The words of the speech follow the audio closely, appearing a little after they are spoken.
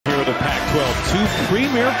of the Pac-12. Two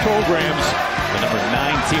premier programs. The number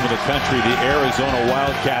 9 team in the country, the Arizona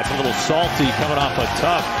Wildcats, a little salty coming off a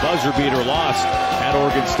tough buzzer beater loss at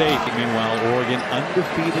Oregon State. Meanwhile, Oregon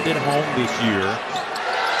undefeated at home this year,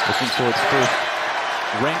 looking for its first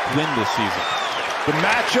ranked win this season. The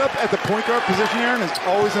matchup at the point guard position, Aaron, is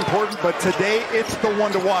always important, but today it's the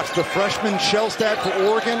one to watch. The freshman Shellstad for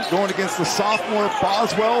Oregon going against the sophomore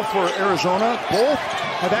Boswell for Arizona. Both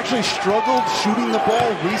have actually struggled shooting the ball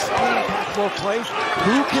recently in Pac-12 play.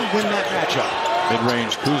 Who can win that matchup?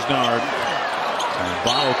 Mid-range, Kuznard.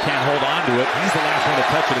 Bottle can't hold on to it. He's the last one to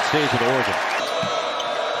touch it. It stays with Oregon.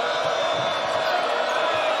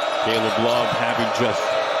 Caleb Love having just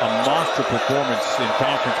a monster performance in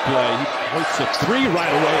conference play. He hoists a 3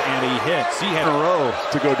 right away, and he hits. He had a row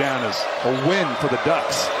to go down as a win for the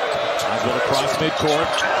Ducks. Boswell across midcourt.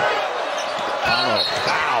 Follow.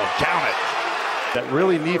 Foul. Count it. That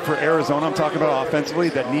really need for Arizona, I'm talking about offensively,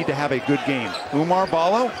 that need to have a good game. Oumar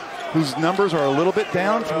Ballo, whose numbers are a little bit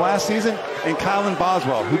down from last season, and Kylan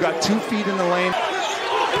Boswell, who got 2 feet in the lane.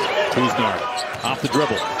 Kuznard off the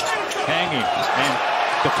dribble. Hanging and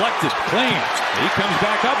deflected. Clean. He comes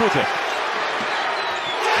back up with it.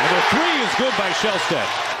 And the 3 is good by Shellstad.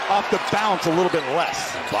 Off the bounce a little bit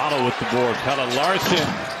less. Bottle with the board. Pella Larson.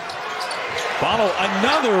 Bottle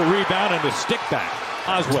another rebound and a stick back.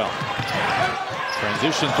 Oswell.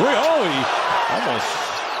 Transition 3. Oh, he almost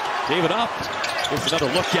gave it up. Gets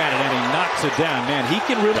another look at it and he knocks it down. Man, he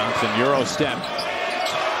can really. Johnson, Euro step.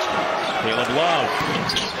 Caleb Love.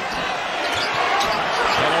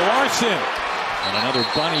 Pella Larson. And another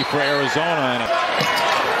bunny for Arizona. And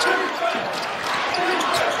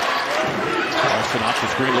Larson off the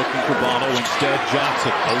screen looking for Bottle. Instead,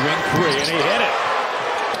 Johnson. A wing 3 and he hit it.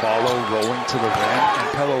 Ballo rolling to the rim, and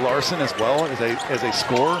Pella Larson as well as a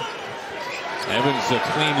scorer. Evans, a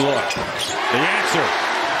clean look. The answer.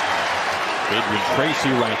 Adrian Tracy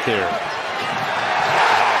right there.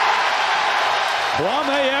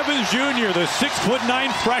 Kwame Evans Jr., the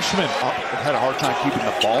 6'9" freshman. Had a hard time keeping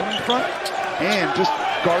the ball in front and just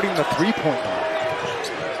guarding the 3-point line.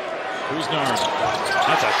 Kuznard.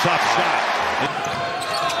 That's a tough shot.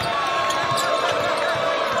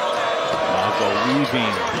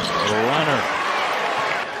 Weaving, the runner.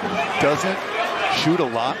 Doesn't shoot a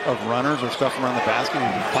lot of runners or stuff around the basket.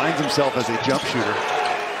 He finds himself as a jump shooter.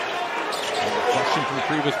 Question from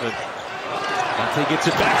Krivas, but Dante gets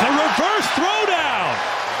it back. A reverse throwdown.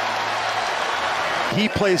 He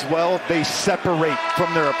plays well. They separate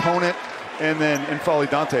from their opponent. And then N'Faly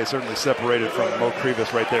Dante certainly separated from Mo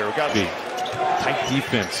Krivas right there. Got to be tight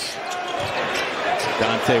defense.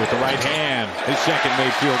 Dante with the right hand. His second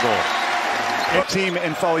made field goal. Team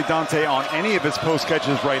N'Faly Dante on any of his post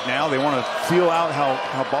catches right now. They want to feel out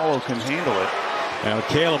how Ballo can handle it. Now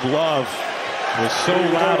Caleb Love was so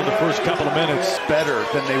loud in the first couple of minutes. Better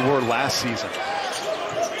than they were last season.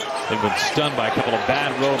 They've been stunned by a couple of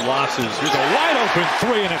bad road losses. Here's a wide open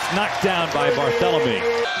 3 and it's knocked down by Barthélemy.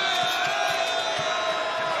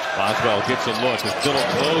 Boswell gets a look as Biddle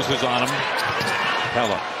closes on him.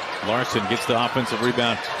 Pella. Larson gets the offensive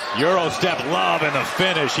rebound. Euro step, Love, and the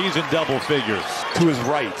finish. He's in double figures. To his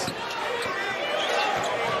right.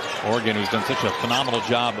 Oregon, who's done such a phenomenal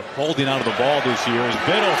job holding onto the ball this year, as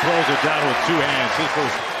Biddle throws it down with 2 hands. His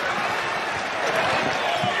first.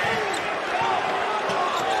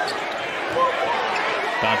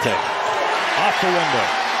 Dante. Off the window.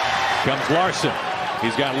 Comes Larson.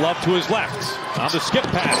 He's got Love to his left. On the skip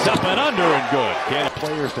pass, up and under and good. Can't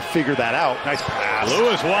players to figure that out. Nice pass.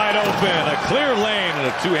 Lewis wide open. A clear lane and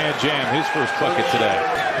a 2-hand jam. His first bucket today.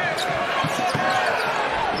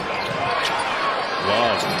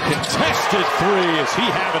 Love. Contested 3 as he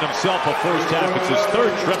having himself a first half. It's his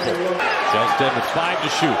 3rd triple. Shellstad with 5 to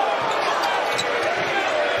shoot.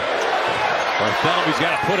 Barthelme's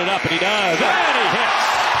got to put it up and he does. And he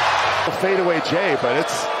hits. A fadeaway J, but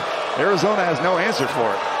it's Arizona has no answer for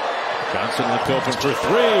it. Johnson left open for 3.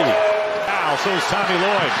 Foul, so is Tommy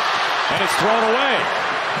Lloyd. And it's thrown away.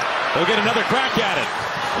 They'll get another crack at it.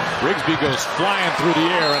 Rigsby goes flying through the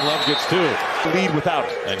air and Love gets 2. Lead without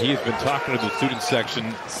it. And he's been talking to the student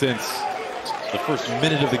section since the first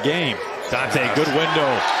minute of the game. Dante, good window.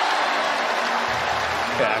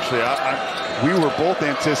 Yeah, actually, we were both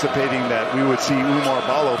anticipating that we would see Oumar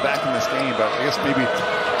Ballo back in this game, but I guess maybe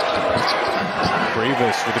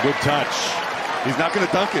Krivas with a good touch. He's not going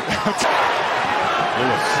to dunk it.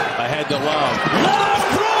 Lewis ahead to Love. Love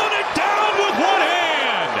throwing it down with 1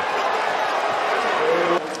 hand.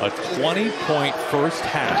 A 20-point first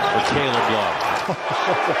half for Caleb Love.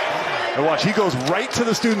 And watch, he goes right to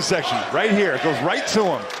the student section. Right here. It goes right to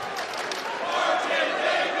him.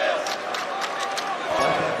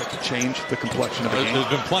 change the complexion of the game. There's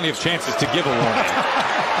been plenty of chances to give a warning.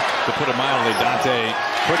 To put it mildly, Dante,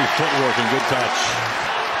 pretty footwork and good touch.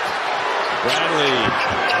 Bradley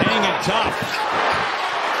hanging tough.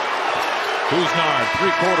 Kuznard,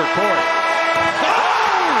 three-quarter court. Oh!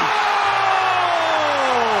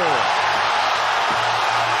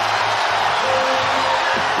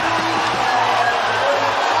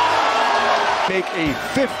 Make a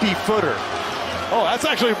 50-footer. Oh, that's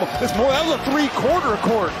actually, it's more, that was a three-quarter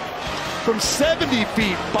court from 70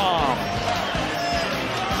 feet bomb.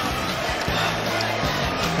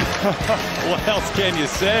 What else can you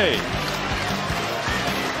say?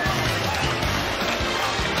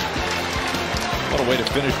 What a way to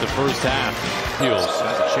finish the first half. Heels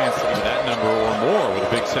has a chance to do that number or more with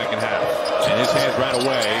a big second half. And his hands right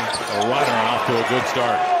away. A runner off to a good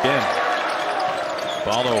start. Again,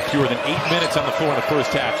 although fewer than 8 minutes on the floor in the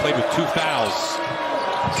first half, played with 2 fouls.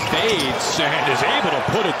 Fades and is able to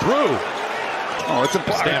put it through. Oh, it's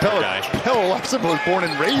important. Pelle Larsson was born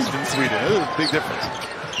and raised in Sweden. It is a big difference.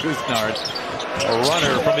 Kuznard, a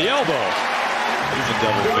runner from the elbow. He's in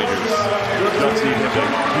double figures. Ducks need him to do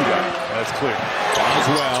that. That's clear.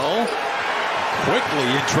 Boswell, quickly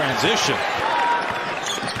in transition.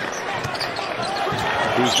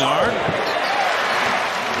 Kuznard.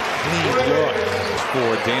 Clean look for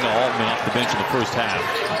Dana Altman off the bench in the first half.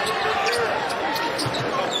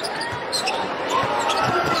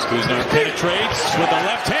 Kuznard penetrates with the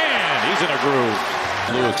left hand. He's in a groove.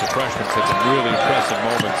 Lewis, the freshman, had some really impressive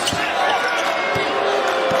moments.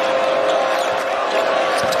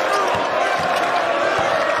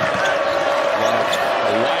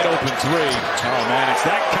 A wide open three. Oh man, it's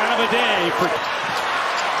that kind of a day for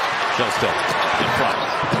Shelstad in front.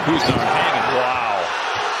 Kuznard hanging. Wow.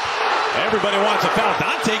 Everybody wants a foul.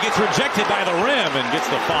 Dante gets rejected by the rim and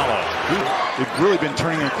gets the follow. They've really been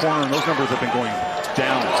turning a corner, and those numbers have been going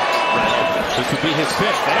down. This would be his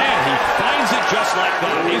fifth, and he finds it just like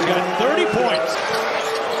that. He's got 30 points.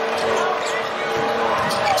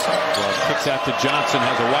 Well, kicks out to Johnson,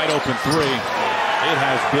 has a wide open three. It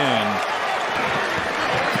has been.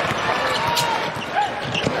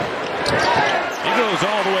 He goes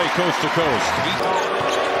all the way coast to coast.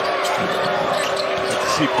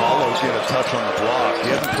 See Paulo get a touch on the block.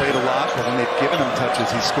 He hasn't played a lot, but when they've given him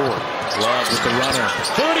touches, he's scored. Love with the runner.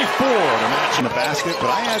 34 to match in the basket,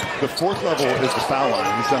 but I had the fourth level is the foul line.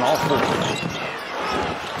 He's done all four.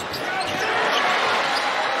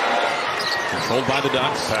 Controlled by the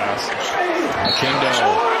Ducks. Pass. Kendo.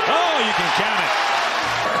 Oh, you can count it.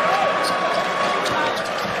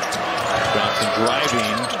 Johnson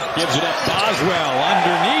driving. Gives it up. Boswell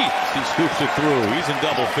underneath. He scoops it through. He's in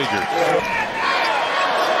double figures.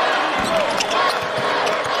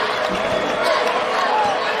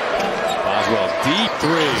 Deep three,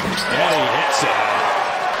 and he hits it.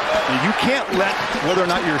 And you can't let whether or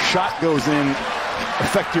not your shot goes in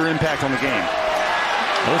affect your impact on the game.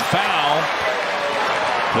 No foul.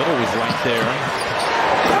 Little was right there.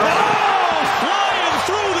 Oh, flying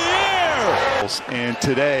through the air. And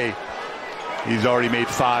today, he's already made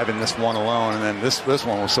 5 in this one alone. And then this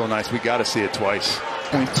one was so nice. We got to see it twice.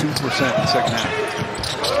 0.2% in the second half.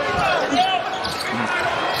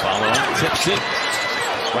 Follow-up, tips it.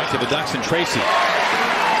 Right to the Ducks and Tracy.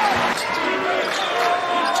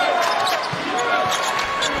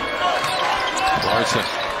 Larson.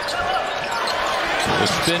 The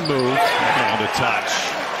spin move and a touch.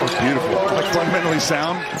 That was beautiful. Like fundamentally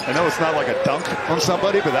sound. I know it's not like a dunk on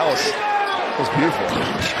somebody, but that was beautiful.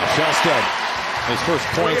 Shelstad, his first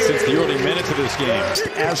point since the early minutes of this game.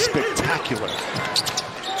 As spectacular.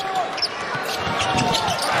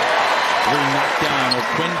 Three knocked down with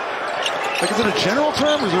Quinn. Like, is it a general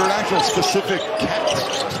term or is there an actual specific cat?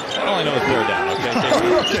 All I know is bear down, okay?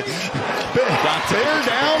 Okay. Bear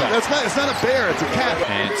down? It's not a bear, it's a cat.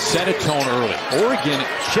 And set a tone early. Oregon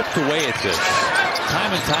chipped away at this. Time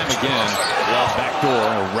and time again. Well, backdoor,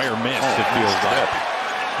 a rare miss, it feels like.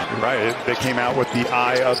 You're right, they came out with the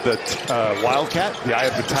eye of the Wildcat, the eye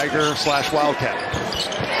of the Tiger/Wildcat.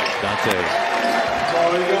 Dante.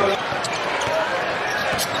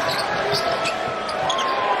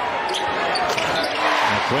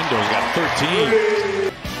 Window's got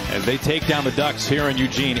 13 as they take down the Ducks here in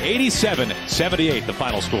Eugene. 87-78 the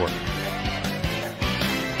final score.